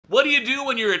What do you do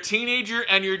when you're a teenager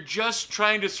and you're just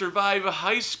trying to survive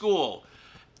high school?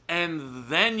 And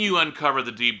then you uncover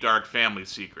the deep, dark family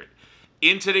secret.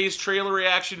 In today's trailer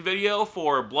reaction video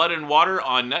for Blood and Water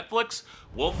on Netflix,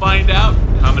 we'll find out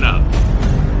coming up.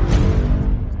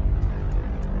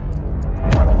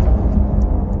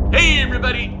 Hey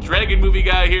everybody, Dragon Movie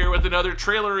Guy here with another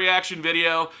trailer reaction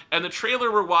video, and the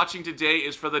trailer we're watching today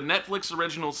is for the Netflix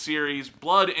original series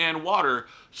Blood and Water,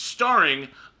 starring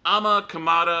Ama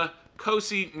Qamata,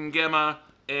 Khosi Ngema,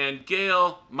 and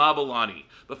Gail Mabalane.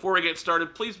 Before we get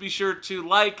started, please be sure to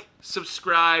like,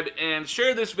 subscribe, and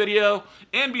share this video,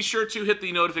 and be sure to hit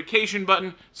the notification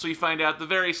button so you find out the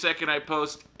very second I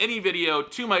post any video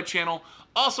to my channel.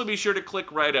 Also be sure to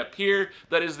click right up here.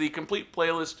 That is the complete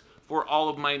playlist for all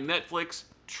of my Netflix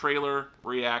trailer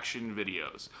reaction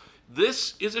videos.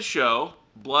 This is a show,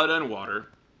 Blood and Water,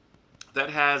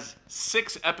 that has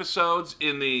 6 episodes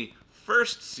in the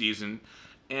first season,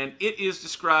 and it is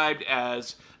described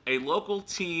as a local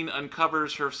teen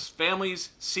uncovers her family's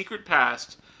secret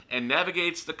past and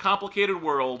navigates the complicated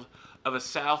world of a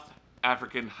South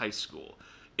African high school.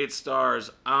 It stars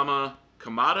Ama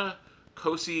Qamata,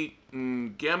 Khosi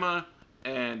Ngema,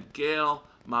 and Gail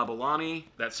Mabalane.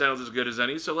 That sounds as good as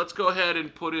any, so let's go ahead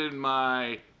and put in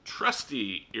my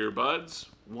trusty earbuds,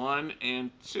 1 and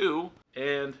 2,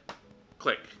 and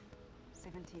click.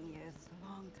 17 years is a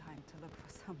long time to look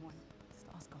for someone. Just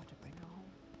ask God to bring her home.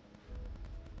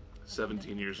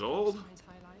 17 years old.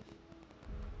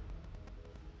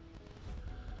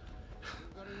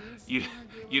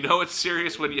 You know it's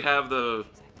serious when you have the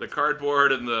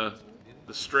cardboard and the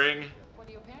string. What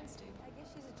do your parents do? I guess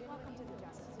she's a welcome to the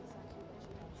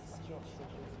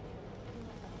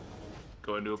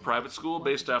Going to a private school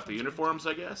based off the uniforms,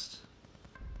 I guess.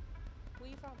 Where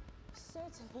are you from?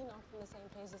 Certainly not from the same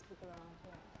place as people around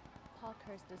here.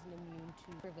 Parkhurst isn't immune to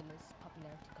frivolous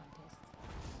popularity contests.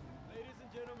 Ladies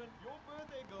and gentlemen, your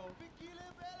birthday girl, Vicky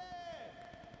Lebele!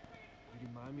 You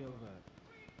remind me of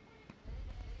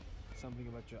something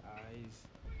about your eyes.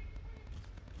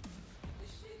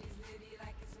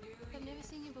 I've never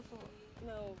seen you before.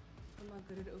 No, I'm not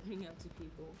good at opening up to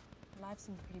people. Life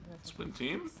seems pretty perfect. Swim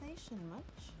team? Conversation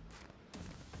much?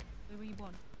 Where were you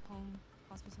born? Home?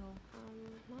 Hospital?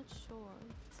 Not sure.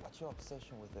 What's your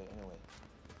obsession with her anyway?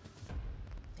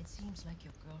 It seems like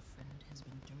your girlfriend has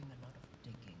been doing a lot of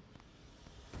digging.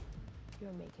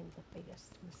 You're making the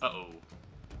biggest mistake. Uh-oh.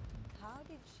 How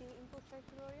did she infiltrate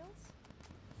the Royals?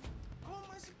 How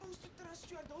am I supposed to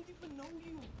trust you? I don't even know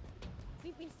you.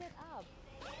 We've been set up.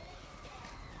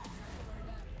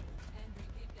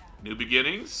 New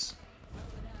beginnings.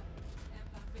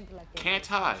 People like Can't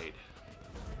hide.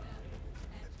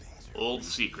 Old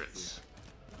secrets.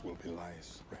 Will be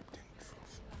lies wrapped in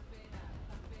truth.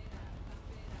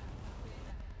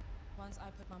 Once I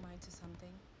put my mind to something,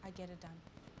 I get it done.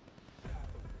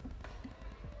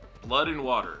 Blood and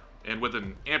Water, and with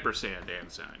an ampersand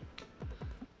and sign.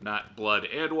 Not Blood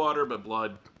and Water, but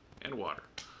Blood and Water.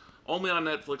 Only on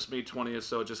Netflix May 20th,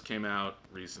 so it just came out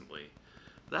recently.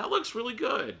 That looks really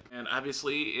good. And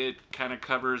obviously it kind of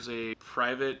covers a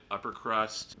private, upper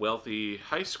crust, wealthy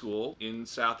high school in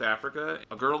South Africa.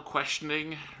 A girl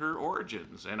questioning her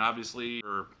origins, and obviously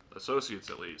her associates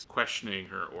at least, questioning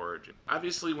her origin.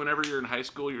 Obviously whenever you're in high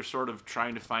school, you're sort of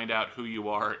trying to find out who you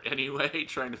are anyway,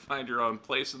 trying to find your own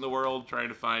place in the world, trying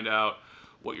to find out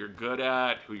what you're good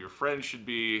at, who your friends should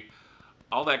be,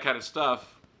 all that kind of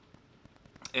stuff.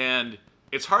 And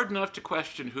it's hard enough to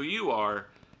question who you are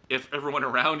if everyone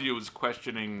around you is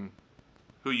questioning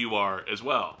who you are as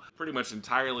well. Pretty much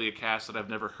entirely a cast that I've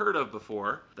never heard of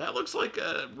before. That looks like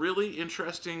a really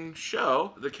interesting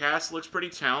show. The cast looks pretty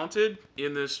talented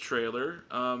in this trailer,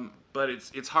 but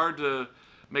it's hard to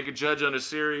make a judge on a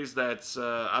series that's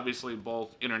obviously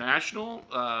both international,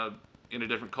 in a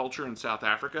different culture in South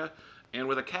Africa, and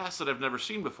with a cast that I've never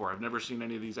seen before. I've never seen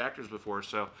any of these actors before,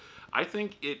 so I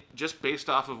think it, just based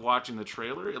off of watching the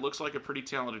trailer, it looks like a pretty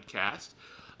talented cast.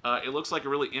 It looks like a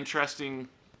really interesting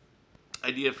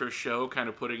idea for a show, kind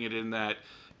of putting it in that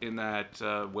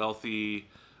wealthy,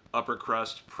 upper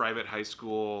crust, private high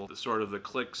school, sort of the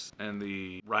cliques and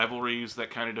the rivalries that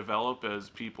kind of develop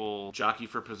as people jockey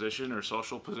for position or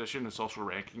social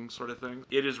ranking sort of thing.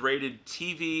 It is rated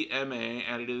TVMA,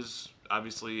 and it is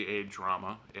obviously a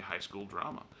drama, a high school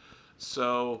drama.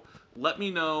 So let me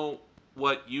know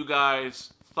what you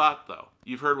guys thought, though.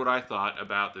 You've heard what I thought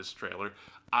about this trailer.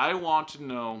 I want to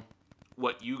know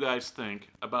what you guys think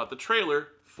about the trailer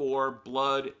for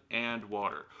Blood and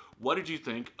Water. What did you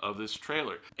think of this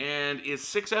trailer? And is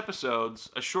 6 episodes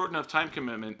a short enough time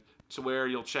commitment to where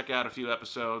you'll check out a few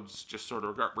episodes just sort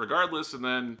of regardless, and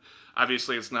then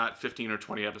obviously it's not 15 or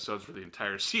 20 episodes for the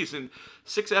entire season.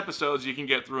 6 episodes you can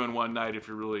get through in one night if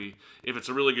it's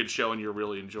a really good show and you're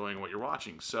really enjoying what you're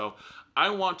watching. So I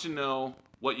want to know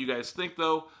what you guys think,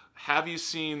 though. Have you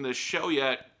seen this show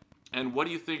yet? And what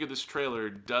do you think of this trailer?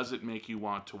 Does it make you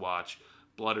want to watch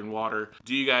Blood and Water?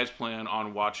 Do you guys plan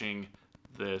on watching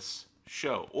this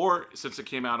show? Or, since it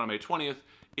came out on May 20th,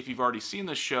 if you've already seen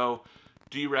this show,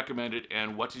 do you recommend it?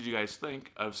 And what did you guys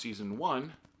think of Season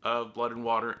 1 of Blood and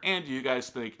Water? And do you guys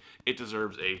think it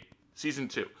deserves a Season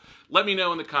 2? Let me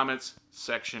know in the comments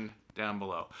section down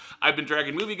below. I've been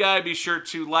Dragon Movie Guy. Be sure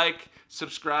to like,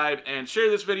 subscribe, and share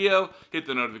this video. Hit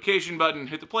the notification button,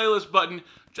 hit the playlist button,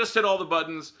 just hit all the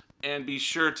buttons, and be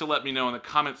sure to let me know in the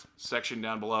comments section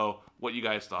down below what you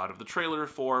guys thought of the trailer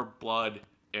for Blood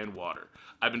and Water.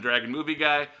 I've been Dragon Movie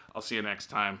Guy. I'll see you next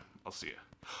time. I'll see you.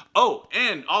 Oh,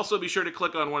 and also be sure to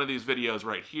click on one of these videos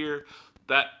right here.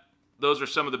 Those are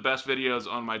some of the best videos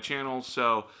on my channel,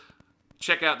 so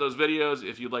check out those videos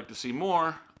if you'd like to see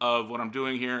more of what I'm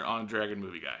doing here on Dragon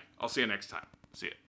Movie Guy. I'll see you next time. See ya.